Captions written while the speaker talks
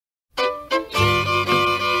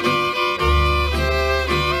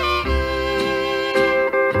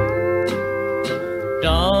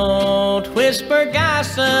whisper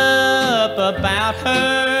gossip about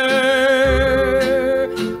her,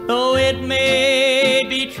 though it may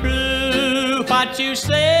be true what you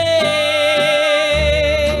say.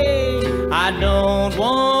 I don't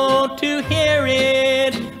want to hear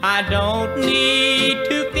it, I don't need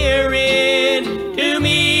to fear it. To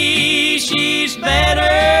me she's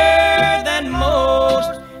better than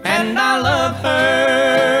most, and I love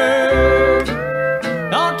her.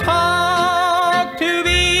 Don't talk to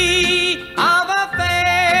me of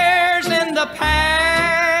affairs in the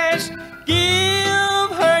past. Give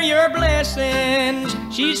her your blessings,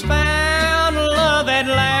 she's found love at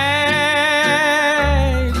last.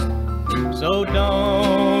 So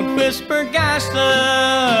don't whisper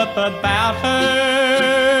gossip about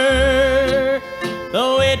her,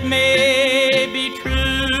 though it may be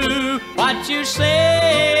true what you say.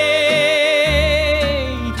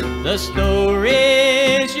 The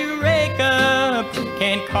stories you rake up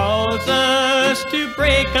can't cause us to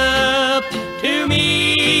break up. To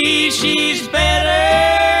me she's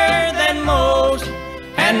better than most,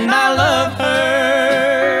 and I love her.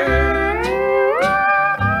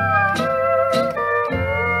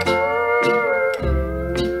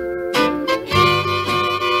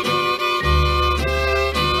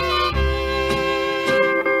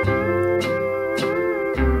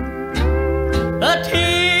 The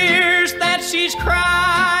tears that she's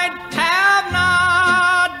cried have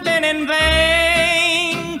not been in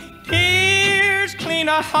vain. Tears clean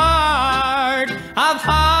a heart of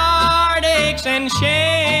heartaches and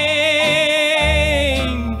shame.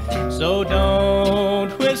 So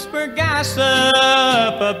don't whisper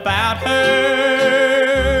gossip about her.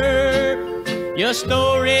 Your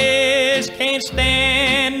stories can't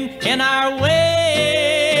stand in our way,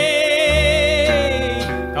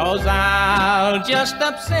 'cause I'll just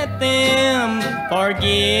upset them.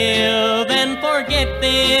 Forgive and forget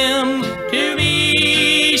them. To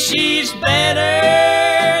me she's better